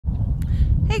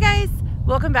Hey guys,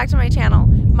 welcome back to my channel.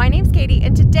 My name's Katie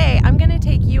and today I'm going to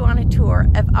take you on a tour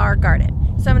of our garden.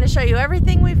 So I'm going to show you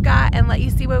everything we've got and let you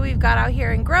see what we've got out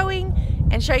here and growing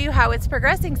and show you how it's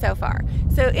progressing so far.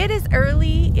 So it is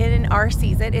early in our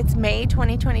season. It's May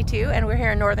 2022 and we're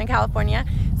here in Northern California.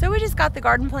 So we just got the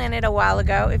garden planted a while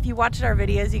ago. If you watched our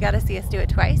videos, you got to see us do it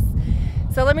twice.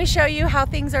 So let me show you how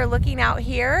things are looking out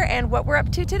here and what we're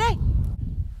up to today.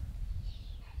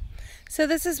 So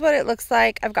this is what it looks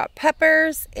like. I've got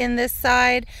peppers in this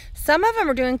side. Some of them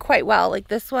are doing quite well. Like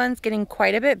this one's getting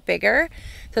quite a bit bigger.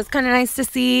 So it's kind of nice to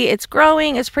see. It's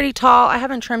growing, it's pretty tall. I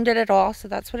haven't trimmed it at all, so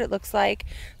that's what it looks like.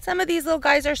 Some of these little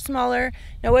guys are smaller.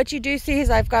 Now what you do see is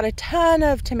I've got a ton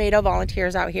of tomato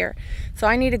volunteers out here. So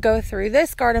I need to go through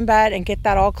this garden bed and get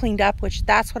that all cleaned up, which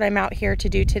that's what I'm out here to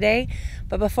do today.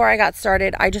 But before I got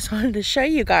started, I just wanted to show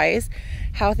you guys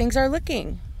how things are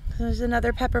looking. There's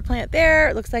another pepper plant there.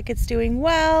 It looks like it's doing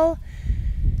well.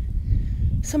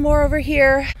 Some more over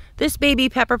here. This baby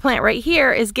pepper plant right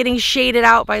here is getting shaded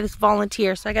out by this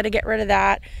volunteer, so I got to get rid of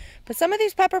that. But some of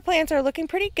these pepper plants are looking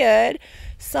pretty good.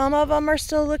 Some of them are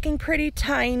still looking pretty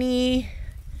tiny.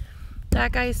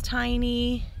 That guy's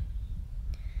tiny.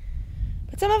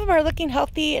 But some of them are looking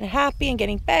healthy and happy and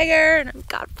getting bigger. And I've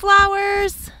got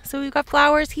flowers. So we've got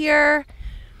flowers here.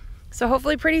 So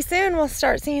hopefully pretty soon we'll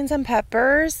start seeing some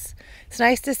peppers. It's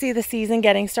nice to see the season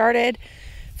getting started.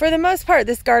 For the most part,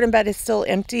 this garden bed is still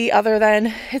empty other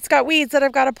than it's got weeds that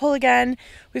I've got to pull again.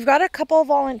 We've got a couple of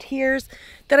volunteers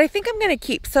that I think I'm going to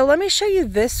keep. So let me show you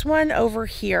this one over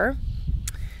here.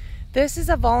 This is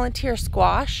a volunteer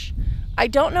squash. I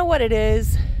don't know what it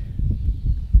is.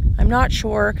 I'm not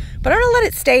sure, but I'm going to let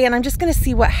it stay and I'm just going to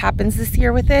see what happens this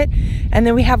year with it. And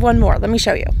then we have one more. Let me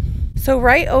show you. So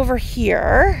right over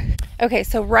here, okay,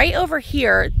 so right over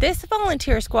here, this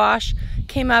volunteer squash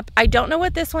came up. I don't know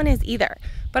what this one is either,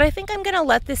 but I think I'm gonna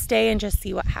let this stay and just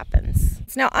see what happens.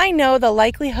 Now I know the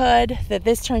likelihood that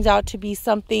this turns out to be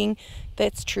something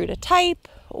that's true to type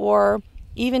or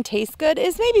even tastes good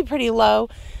is maybe pretty low,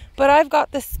 but I've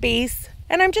got the space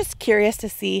and I'm just curious to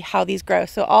see how these grow.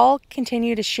 So I'll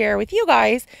continue to share with you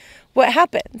guys what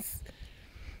happens.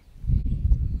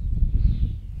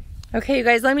 Okay, you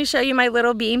guys, let me show you my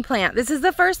little bean plant. This is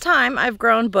the first time I've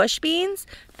grown bush beans,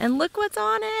 and look what's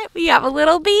on it. We have a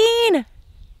little bean.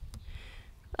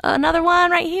 Another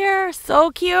one right here,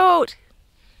 so cute.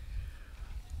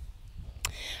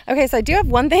 Okay, so I do have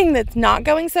one thing that's not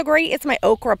going so great. It's my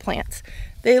okra plants.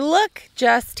 They look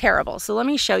just terrible, so let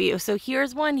me show you. So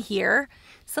here's one here.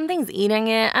 Something's eating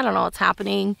it. I don't know what's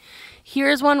happening.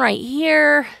 Here's one right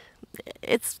here.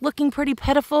 It's looking pretty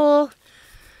pitiful.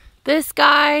 This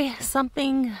guy,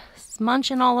 something's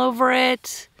munching all over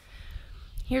it.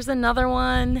 Here's another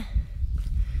one.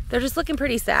 They're just looking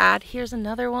pretty sad. Here's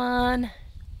another one.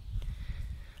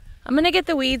 I'm gonna get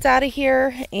the weeds out of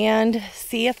here and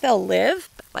see if they'll live.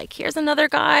 Like here's another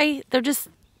guy. They're just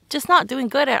not doing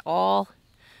good at all.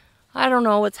 I don't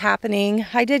know what's happening.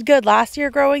 I did good last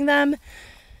year growing them.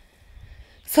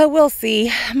 So we'll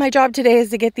see. My job today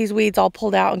is to get these weeds all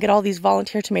pulled out and get all these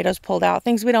volunteer tomatoes pulled out,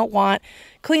 things we don't want,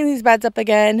 clean these beds up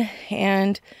again,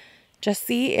 and just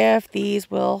see if these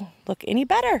will look any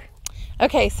better.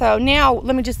 Okay, so now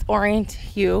let me just orient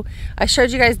you. I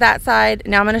showed you guys that side.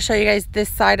 Now I'm going to show you guys this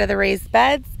side of the raised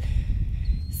beds.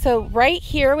 So right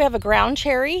here we have a ground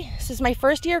cherry. This is my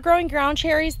first year growing ground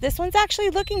cherries. This one's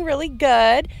actually looking really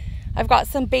good. I've got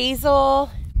some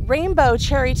basil, rainbow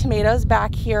cherry tomatoes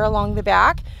back here along the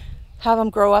back. Have them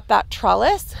grow up that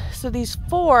trellis. So these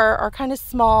four are kind of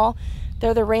small.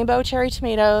 They're the rainbow cherry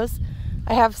tomatoes.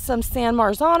 I have some San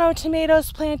Marzano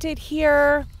tomatoes planted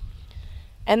here.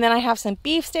 And then I have some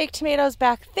beefsteak tomatoes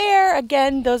back there.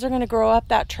 Again, those are going to grow up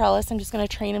that trellis. I'm just going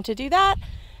to train them to do that.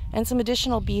 And some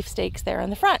additional beefsteaks there in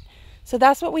the front. So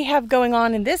that's what we have going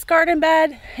on in this garden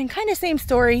bed. And kind of same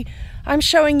story. I'm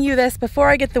showing you this before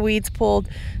I get the weeds pulled.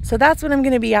 So that's what I'm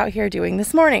going to be out here doing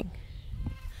this morning.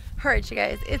 All right, you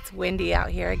guys, it's windy out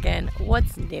here again.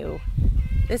 What's new?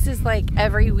 This is like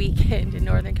every weekend in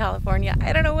Northern California.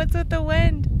 I don't know what's with the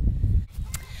wind.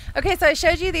 Okay, so I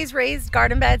showed you these raised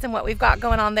garden beds and what we've got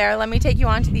going on there. Let me take you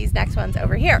on to these next ones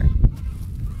over here.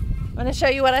 I'm going to show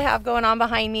you what I have going on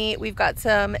behind me. We've got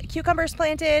some cucumbers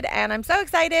planted and I'm so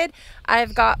excited.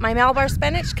 I've got my Malabar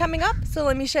spinach coming up, so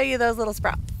let me show you those little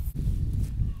sprouts.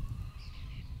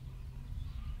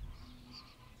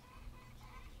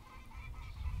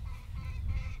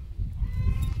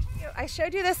 I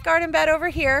showed you this garden bed over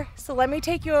here, so let me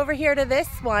take you over here to this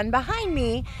one behind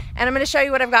me and I'm going to show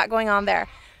you what I've got going on there.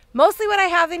 Mostly what I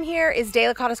have in here is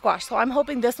Delicata Squash, so I'm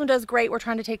hoping this one does great. We're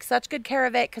trying to take such good care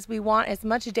of it because we want as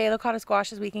much Delicata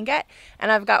Squash as we can get,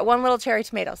 and I've got one little cherry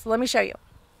tomato, so let me show you.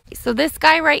 So this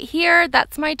guy right here,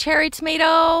 that's my cherry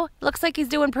tomato. Looks like he's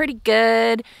doing pretty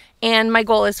good. And my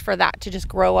goal is for that to just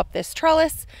grow up this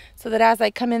trellis so that as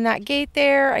I come in that gate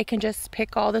there, I can just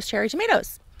pick all those cherry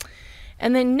tomatoes.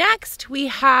 And then next we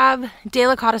have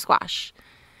Delicata Squash.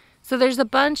 So there's a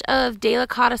bunch of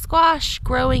Delicata Squash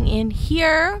growing in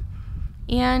here,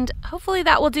 and hopefully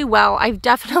that will do well. I've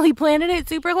definitely planted it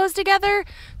super close together,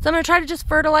 so I'm gonna try to just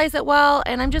fertilize it well,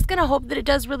 and I'm just gonna hope that it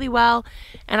does really well,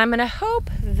 and I'm gonna hope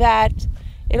that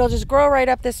it'll just grow right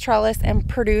up this trellis and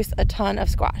produce a ton of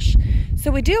squash. So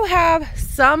we do have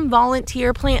some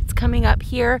volunteer plants coming up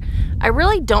here. I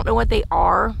really don't know what they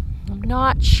are. I'm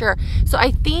not sure. So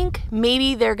I think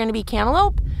maybe they're gonna be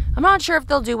cantaloupe. I'm not sure if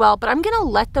they'll do well, but I'm gonna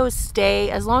let those stay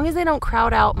as long as they don't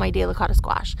crowd out my Delicata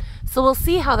Squash. So we'll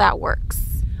see how that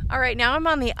works. All right, now I'm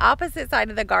on the opposite side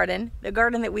of the garden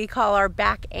that we call our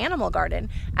back animal garden,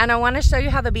 and I wanna show you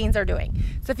how the beans are doing.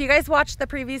 So if you guys watched the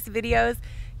previous videos,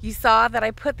 you saw that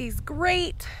I put these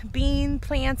great bean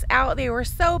plants out. They were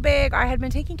so big. I had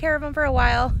been taking care of them for a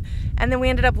while, and then we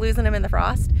ended up losing them in the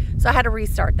frost. So I had to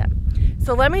restart them.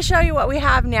 So let me show you what we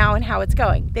have now and how it's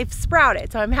going. They've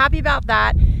sprouted, so I'm happy about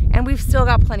that, and we've still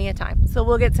got plenty of time. So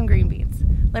we'll get some green beans.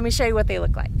 Let me show you what they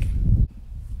look like.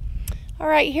 All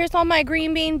right, here's all my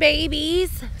green bean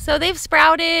babies. So they've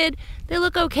sprouted. They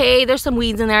look okay. There's some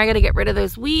weeds in there. I gotta get rid of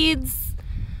those weeds.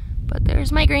 But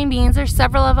there's my green beans. There's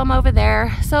several of them over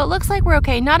there. So it looks like we're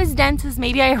okay. Not as dense as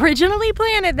maybe I originally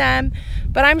planted them,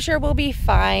 but I'm sure we'll be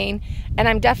fine. And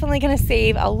I'm definitely gonna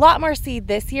save a lot more seed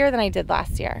this year than I did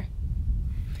last year.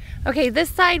 Okay, this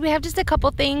side we have just a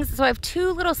couple things. So I have two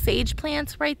little sage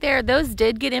plants right there. Those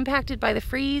did get impacted by the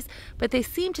freeze, but they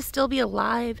seem to still be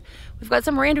alive. We've got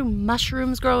some random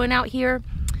mushrooms growing out here.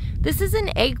 This is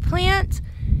an eggplant.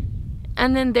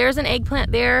 And then there's an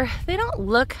eggplant there. They don't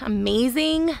look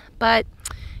amazing, but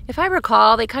if I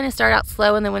recall, they kind of start out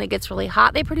slow, and then when it gets really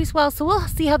hot, they produce well. So we'll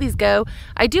see how these go.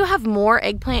 I do have more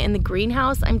eggplant in the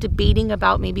greenhouse. I'm debating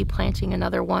about maybe planting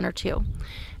another one or two.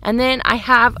 And then I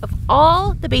have, of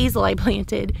all the basil I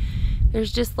planted,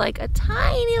 there's just like a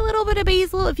tiny little bit of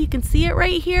basil, if you can see it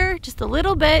right here, just a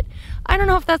little bit. I don't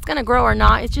know if that's gonna grow or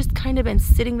not. It's just kind of been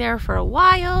sitting there for a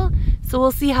while. So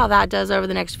we'll see how that does over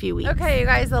the next few weeks. Okay, you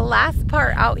guys, the last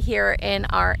part out here in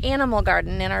our animal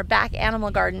garden, in our back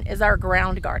animal garden, is our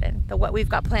ground garden, what we've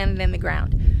got planted in the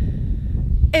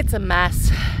ground. It's a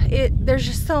mess. There's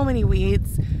just so many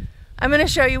weeds. I'm gonna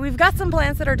show you, we've got some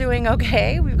plants that are doing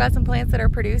okay. We've got some plants that are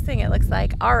producing, it looks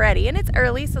like, already, and it's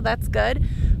early, so that's good.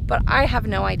 But I have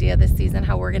no idea this season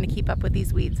how we're gonna keep up with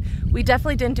these weeds. We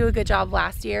definitely didn't do a good job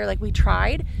last year, like we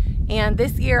tried. And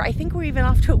this year, I think we're even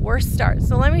off to a worse start.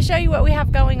 So let me show you what we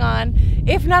have going on.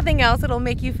 If nothing else, it'll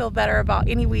make you feel better about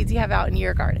any weeds you have out in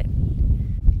your garden.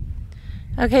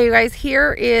 Okay, you guys,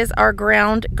 here is our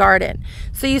ground garden.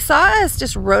 So you saw us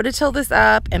just rototill this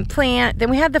up and plant. Then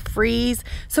we had the freeze.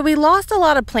 So we lost a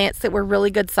lot of plants that were really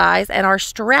good size. And our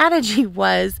strategy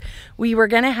was we were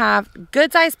gonna have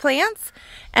good sized plants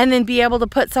and then be able to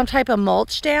put some type of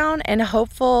mulch down and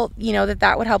hopeful, you know,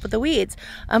 that would help with the weeds.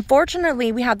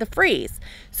 Unfortunately, we had the freeze.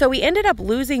 So we ended up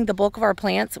losing the bulk of our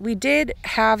plants. We did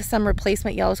have some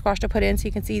replacement yellow squash to put in, so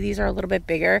you can see these are a little bit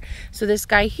bigger. So this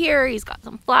guy here, he's got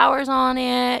some flowers on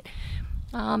it.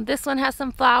 This one has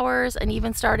some flowers and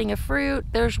even starting a fruit.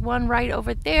 There's one right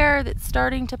over there that's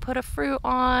starting to put a fruit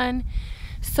on.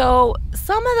 So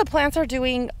some of the plants are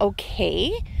doing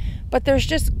okay, but there's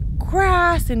just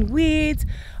grass and weeds.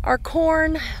 Our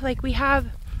corn, like we have,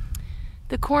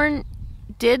 the corn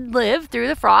did live through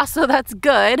the frost, so that's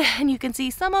good. And you can see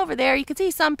some over there, you can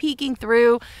see some peeking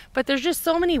through, but there's just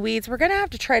so many weeds. We're gonna have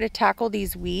to try to tackle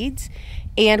these weeds,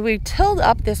 and we tilled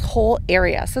up this whole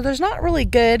area. So there's not really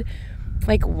good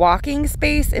like walking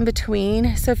space in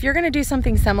between. So if you're gonna do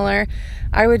something similar,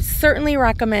 I would certainly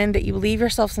recommend that you leave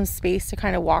yourself some space to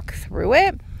kind of walk through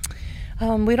it.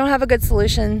 We don't have a good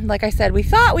solution. Like I said, we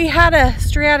thought we had a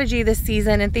strategy this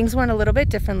season and things went a little bit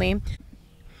differently.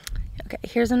 Okay,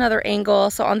 here's another angle.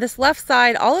 So on this left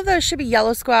side, all of those should be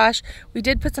yellow squash. We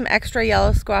did put some extra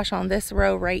yellow squash on this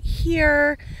row right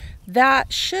here.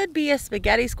 That should be a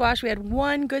spaghetti squash. We had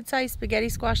one good sized spaghetti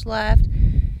squash left,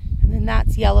 and then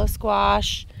that's yellow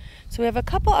squash. So we have a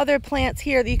couple other plants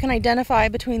here that you can identify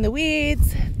between the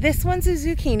weeds. This one's a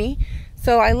zucchini.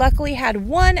 So I luckily had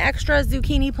one extra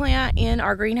zucchini plant in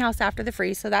our greenhouse after the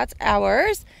freeze, so that's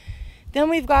ours. Then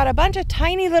we've got a bunch of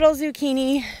tiny little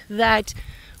zucchini that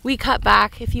we cut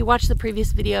back. If you watched the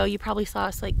previous video, you probably saw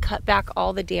us like cut back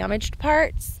all the damaged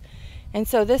parts. And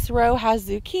so this row has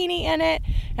zucchini in it.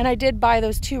 And I did buy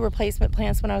those two replacement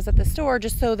plants when I was at the store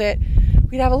just so that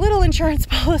we'd have a little insurance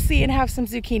policy and have some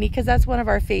zucchini, because that's one of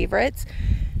our favorites.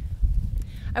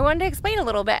 I wanted to explain a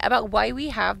little bit about why we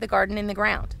have the garden in the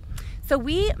ground. So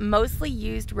we mostly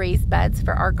used raised beds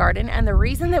for our garden, and the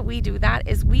reason that we do that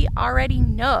is we already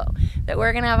know that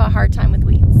we're gonna have a hard time with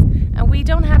weeds. And we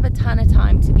don't have a ton of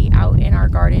time to be out in our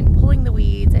garden pulling the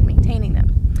weeds and maintaining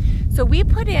them. So we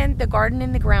put in the garden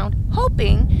in the ground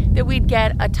hoping that we'd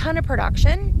get a ton of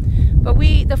production. But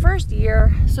the first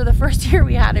year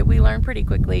we had it, we learned pretty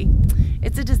quickly,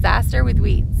 it's a disaster with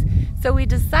weeds. So we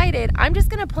decided I'm just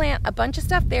gonna plant a bunch of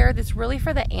stuff there that's really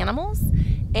for the animals,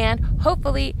 and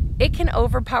hopefully it can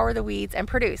overpower the weeds and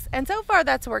produce. And so far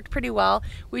that's worked pretty well.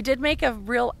 We did make a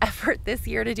real effort this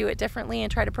year to do it differently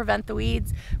and try to prevent the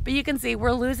weeds, but you can see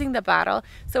we're losing the battle.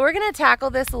 So we're gonna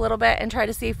tackle this a little bit and try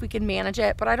to see if we can manage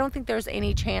it, but I don't think there's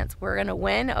any chance we're gonna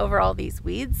win over all these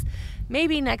weeds.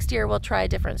 Maybe next year we'll try a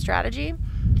different strategy.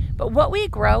 But what we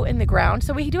grow in the ground,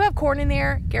 so we do have corn in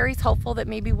there. Gary's hopeful that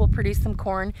maybe we'll produce some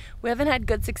corn. We haven't had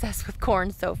good success with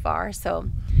corn so far, so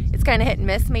it's kind of hit and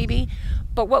miss maybe.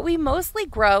 But what we mostly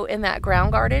grow in that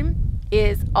ground garden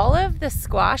is all of the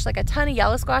squash, like a ton of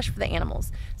yellow squash for the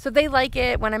animals. So they like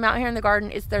it. When I'm out here in the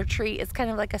garden, it's their treat. It's kind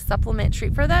of like a supplement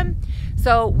treat for them.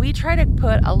 So we try to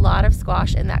put a lot of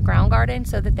squash in that ground garden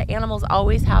so that the animals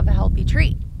always have a healthy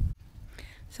treat.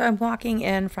 So I'm walking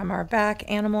in from our back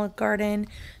animal garden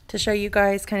to show you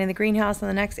guys kind of the greenhouse in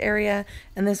the next area.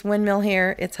 And this windmill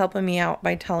here, it's helping me out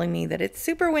by telling me that it's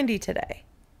super windy today.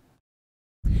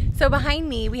 So behind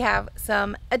me, we have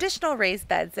some additional raised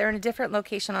beds. They're in a different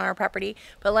location on our property,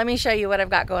 but let me show you what I've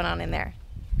got going on in there.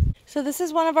 So this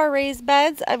is one of our raised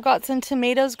beds. I've got some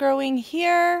tomatoes growing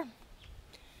here.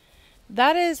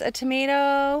 That is a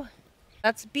tomato.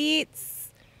 That's beets.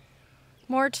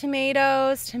 More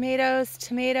tomatoes, tomatoes,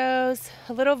 tomatoes,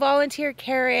 a little volunteer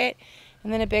carrot,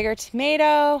 and then a bigger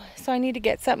tomato. So I need to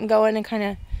get something going and kind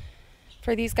of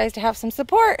for these guys to have some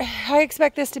support. I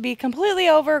expect this to be completely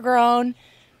overgrown,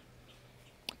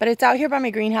 but it's out here by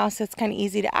my greenhouse, so it's kind of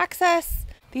easy to access.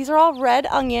 These are all red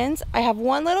onions. I have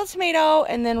one little tomato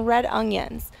and then red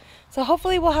onions. So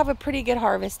hopefully we'll have a pretty good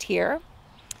harvest here.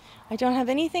 I don't have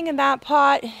anything in that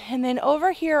pot. And then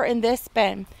over here in this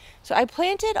bin, so I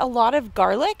planted a lot of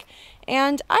garlic,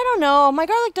 and I don't know, my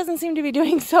garlic doesn't seem to be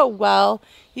doing so well.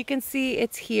 You can see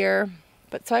it's here.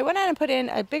 But so I went out and put in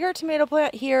a bigger tomato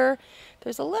plant here.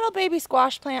 There's a little baby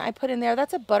squash plant I put in there.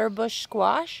 That's a butterbush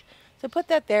squash. So put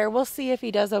that there. We'll see if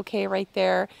he does okay right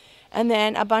there. And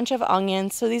then a bunch of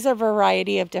onions. So these are a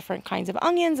variety of different kinds of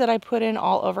onions that I put in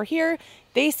all over here.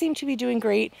 They seem to be doing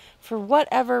great. For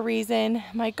whatever reason,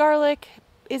 my garlic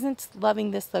isn't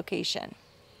loving this location.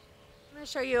 I'm going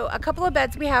to show you a couple of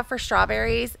beds we have for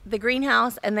strawberries, the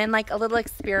greenhouse, and then like a little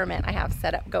experiment I have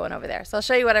set up going over there. So I'll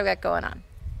show you what I've got going on.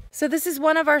 So this is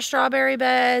one of our strawberry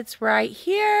beds right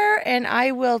here, and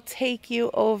I will take you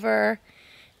over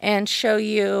and show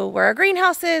you where our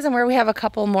greenhouse is and where we have a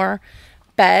couple more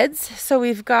beds. So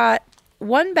we've got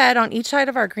one bed on each side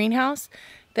of our greenhouse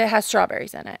that has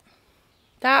strawberries in it.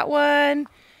 That one,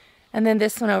 and then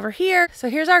this one over here. So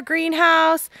here's our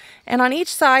greenhouse, and on each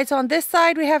side, so on this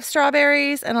side we have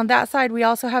strawberries, and on that side we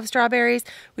also have strawberries.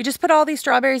 We just put all these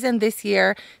strawberries in this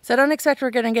year, so I don't expect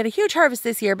we're gonna get a huge harvest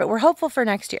this year, but we're hopeful for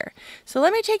next year. So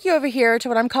let me take you over here to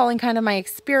what I'm calling kind of my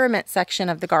experiment section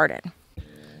of the garden.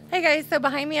 Hey guys, so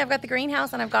behind me I've got the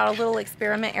greenhouse and I've got a little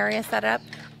experiment area set up.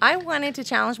 I wanted to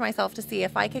challenge myself to see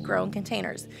if I could grow in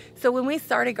containers. So when we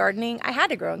started gardening, I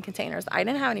had to grow in containers. I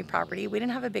didn't have any property. We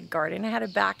didn't have a big garden. I had a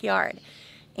backyard.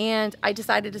 And I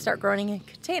decided to start growing in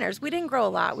containers. We didn't grow a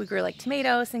lot. We grew like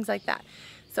tomatoes, things like that.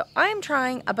 So I'm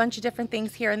trying a bunch of different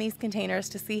things here in these containers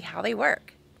to see how they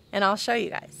work. And I'll show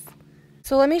you guys.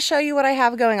 So let me show you what I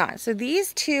have going on. So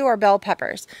these two are bell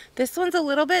peppers. This one's a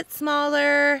little bit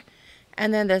smaller,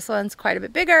 and then this one's quite a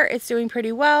bit bigger. It's doing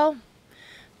pretty well.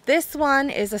 This one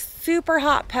is a super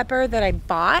hot pepper that I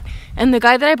bought, and the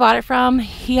guy that I bought it from,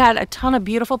 he had a ton of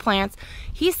beautiful plants.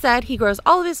 He said he grows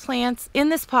all of his plants in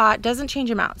this pot, doesn't change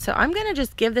them out. So I'm gonna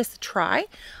just give this a try.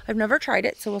 I've never tried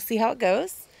it, so we'll see how it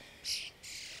goes.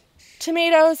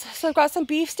 Tomatoes, so I've got some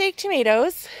beefsteak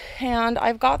tomatoes, and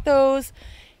I've got those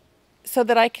so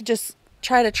that I could just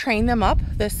try to train them up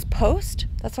this post.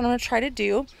 That's what I'm gonna try to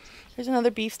do. There's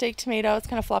another beefsteak tomato. It's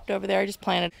kind of flopped over there. I just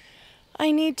planted.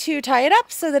 I need to tie it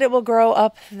up so that it will grow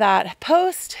up that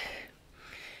post.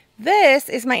 This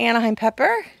is my Anaheim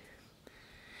pepper.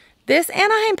 This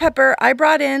Anaheim pepper I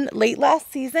brought in late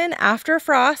last season after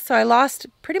frost, so I lost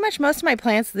pretty much most of my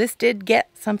plants. This did get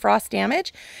some frost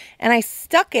damage, and I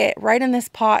stuck it right in this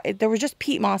pot. There was just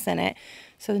peat moss in it.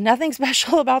 So nothing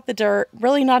special about the dirt,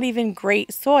 really not even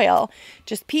great soil,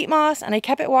 just peat moss, and I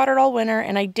kept it watered all winter,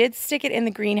 and I did stick it in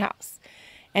the greenhouse,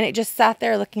 and it just sat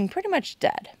there looking pretty much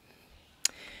dead.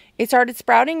 It started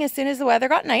sprouting as soon as the weather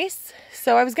got nice.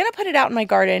 So I was going to put it out in my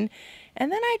garden.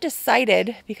 And then I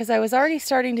decided, because I was already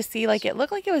starting to see like it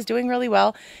looked like it was doing really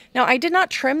well. Now I did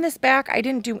not trim this back. I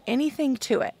didn't do anything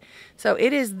to it. So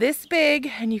it is this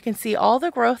big, and you can see all the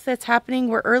growth that's happening.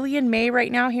 We're early in May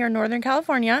right now here in Northern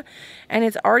California, and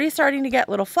it's already starting to get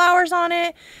little flowers on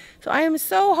it. So I am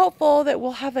so hopeful that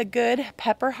we'll have a good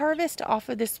pepper harvest off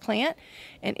of this plant.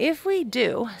 And if we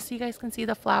do, so you guys can see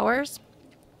the flowers.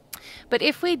 But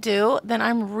if we do, then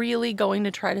I'm really going to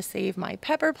try to save my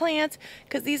pepper plants,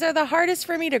 because these are the hardest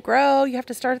for me to grow. You have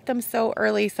to start them so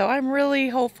early. So I'm really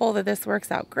hopeful that this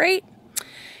works out great.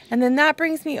 And then that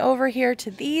brings me over here to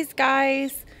these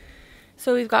guys.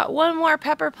 So we've got one more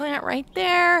pepper plant right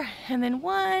there, and then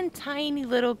one tiny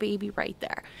little baby right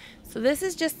there. So this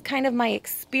is just kind of my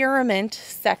experiment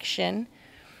section,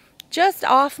 just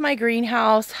off my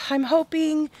greenhouse. I'm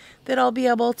hoping that I'll be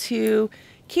able to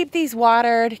keep these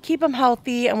watered, keep them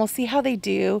healthy, and we'll see how they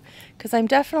do, because I'm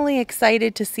definitely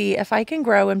excited to see if I can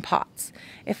grow in pots.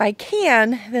 If I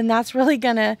can, then that's really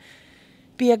gonna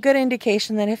be a good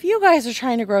indication that if you guys are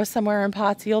trying to grow somewhere in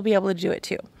pots, you'll be able to do it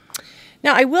too.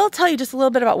 Now I will tell you just a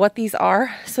little bit about what these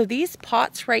are. So these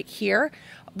pots right here,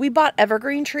 we bought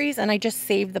evergreen trees and I just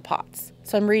saved the pots.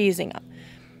 So I'm reusing them.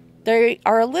 They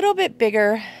are a little bit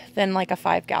bigger than like a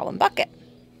 5-gallon bucket.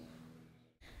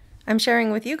 I'm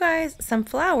sharing with you guys some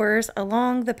flowers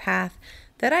along the path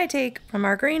that I take from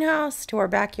our greenhouse to our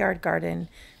backyard garden.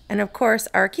 And of course,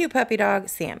 our cute puppy dog,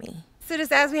 Sammy. So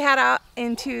just as we head out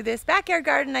into this backyard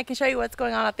garden, I can show you what's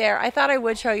going on up there. I thought I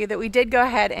would show you that we did go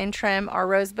ahead and trim our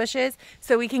rose bushes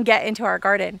so we can get into our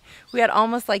garden. We had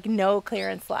almost like no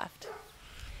clearance left.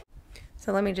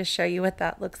 So let me just show you what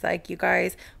that looks like, you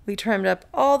guys. We trimmed up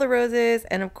all the roses,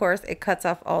 and of course it cuts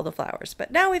off all the flowers. But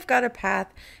now we've got a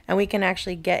path and we can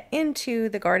actually get into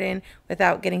the garden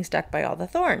without getting stuck by all the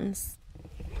thorns.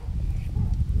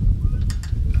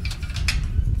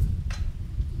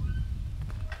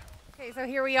 Okay, so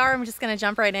here we are. I'm just going to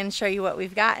jump right in and show you what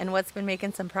we've got and what's been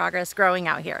making some progress growing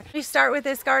out here. We start with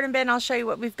this garden bin. I'll show you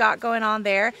what we've got going on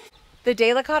there. The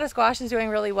Delicata Squash is doing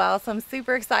really well, so I'm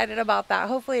super excited about that.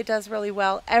 Hopefully it does really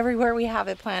well everywhere we have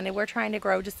it planted. We're trying to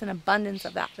grow just an abundance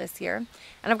of that this year.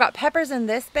 And I've got peppers in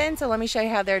this bin, so let me show you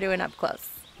how they're doing up close.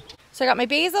 So I got my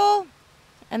basil,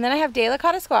 and then I have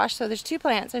Delicata Squash. So there's two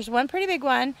plants. There's one pretty big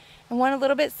one and one a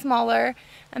little bit smaller.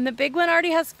 And the big one already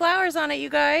has flowers on it, you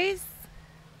guys.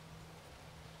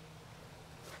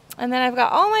 And then I've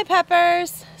got all my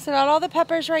peppers. So I got all the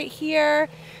peppers right here.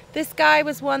 This guy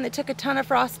was one that took a ton of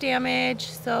frost damage,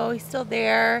 so he's still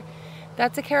there.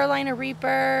 That's a Carolina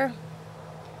Reaper.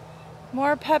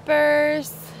 More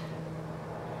peppers.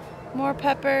 More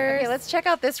peppers. Okay, let's check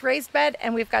out this raised bed,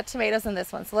 and we've got tomatoes in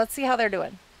this one. So let's see how they're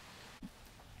doing.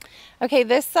 Okay,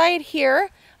 this side here,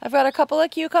 I've got a couple of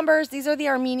cucumbers. These are the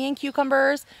Armenian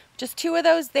cucumbers. Just 2 of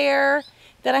those there.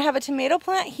 Then I have a tomato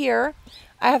plant here.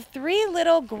 I have 3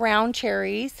 little ground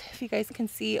cherries, if you guys can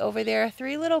see over there,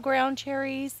 3 little ground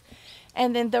cherries.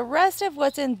 And then the rest of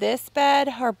what's in this bed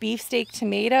are beefsteak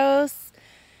tomatoes.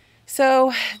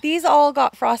 So these all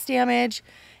got frost damage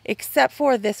except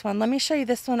for this one. Let me show you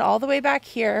this one all the way back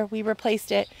here. We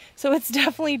replaced it. So it's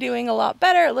definitely doing a lot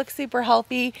better. It looks super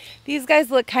healthy. These guys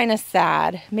look kind of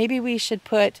sad. Maybe we should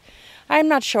put, I'm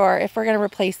not sure if we're going to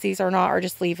replace these or not, or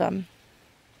just leave them.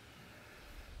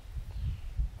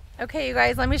 Okay, you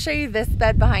guys, let me show you this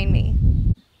bed behind me.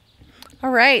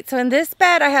 All right, so in this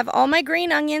bed, I have all my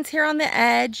green onions here on the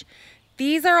edge.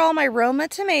 These are all my Roma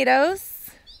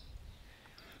tomatoes.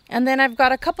 And then I've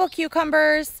got a couple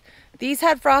cucumbers. These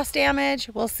had frost damage.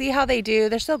 We'll see how they do.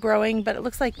 They're still growing, but it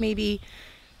looks like maybe,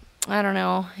 I don't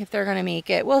know if they're gonna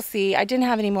make it. We'll see. I didn't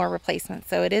have any more replacements,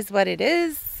 so it is what it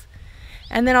is.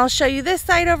 And then I'll show you this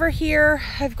side over here.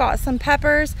 I've got some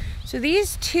peppers. So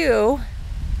these 2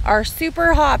 are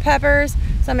super hot peppers,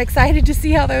 so I'm excited to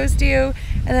see how those do.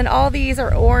 And then all these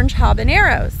are orange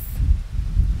habaneros.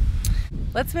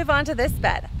 Let's move on to this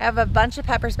bed. I have a bunch of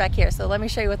peppers back here, so let me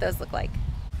show you what those look like.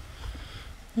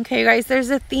 Okay, you guys, there's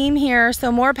a theme here,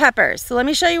 so more peppers. So let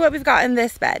me show you what we've got in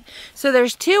this bed. So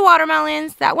there's 2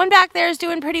 watermelons. That one back there is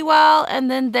doing pretty well,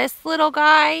 and then this little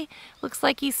guy looks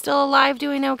like he's still alive,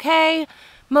 doing okay.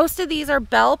 Most of these are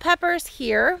bell peppers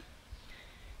here.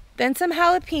 Then some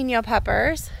jalapeno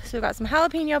peppers. So we've got some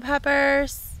jalapeno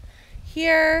peppers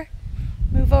here.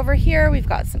 Move over here, we've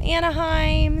got some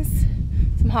Anaheims,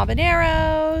 some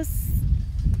habaneros,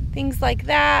 things like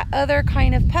that, other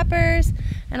kind of peppers.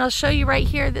 And I'll show you right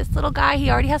here, this little guy,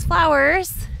 he already has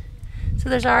flowers. So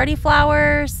there's already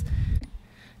flowers.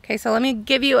 Okay, so let me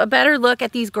give you a better look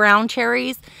at these ground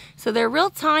cherries. So they're real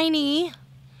tiny.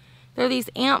 They're these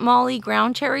Aunt Molly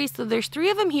ground cherries. So there's 3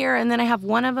 of them here, and then I have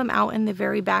 1 of them out in the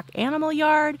very back animal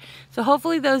yard. So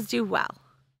hopefully those do well.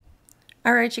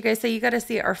 All right, you guys, so you got to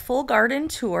see our full garden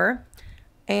tour.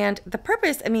 And the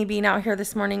purpose of me being out here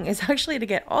this morning is actually to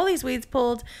get all these weeds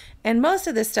pulled, and most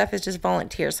of this stuff is just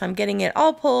volunteers. So I'm getting it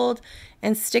all pulled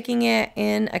and sticking it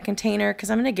in a container because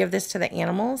I'm going to give this to the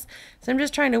animals. So I'm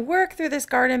just trying to work through this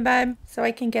garden bed so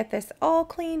I can get this all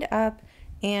cleaned up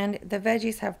and the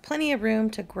veggies have plenty of room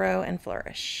to grow and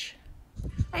flourish.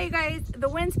 Hey guys, the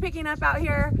wind's picking up out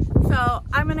here, so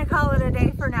I'm gonna call it a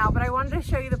day for now, but I wanted to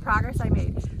show you the progress I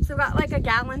made. So I've got like a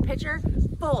gallon pitcher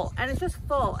full, and it's just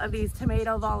full of these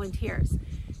tomato volunteers.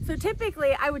 So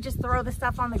typically I would just throw the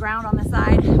stuff on the ground on the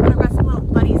side, but I've got some little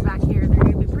buddies back here. They're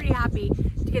gonna be pretty happy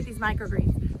to get these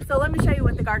microgreens. So let me show you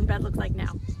what the garden bed looks like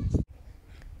now.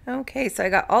 Okay, so I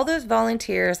got all those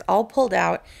volunteers all pulled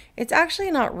out. It's actually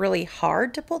not really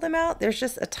hard to pull them out. There's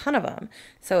just a ton of them.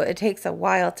 So it takes a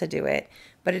while to do it,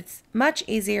 but it's much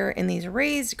easier in these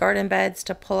raised garden beds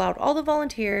to pull out all the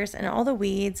volunteers and all the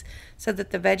weeds so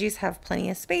that the veggies have plenty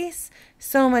of space.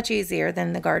 So much easier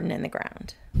than the garden in the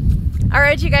ground. All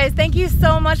right, you guys, thank you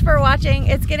so much for watching.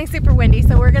 It's getting super windy,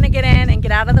 so we're gonna get in and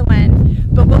get out of the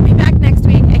wind, but we'll be back next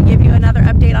week and give you another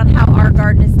update on how our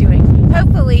garden is doing.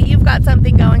 Hopefully you've got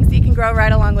something going so you can grow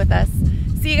right along with us.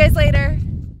 See you guys later.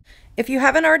 If you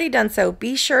haven't already done so,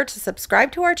 be sure to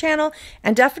subscribe to our channel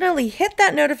and definitely hit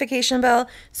that notification bell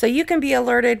so you can be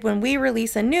alerted when we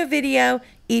release a new video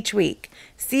each week.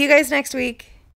 See you guys next week.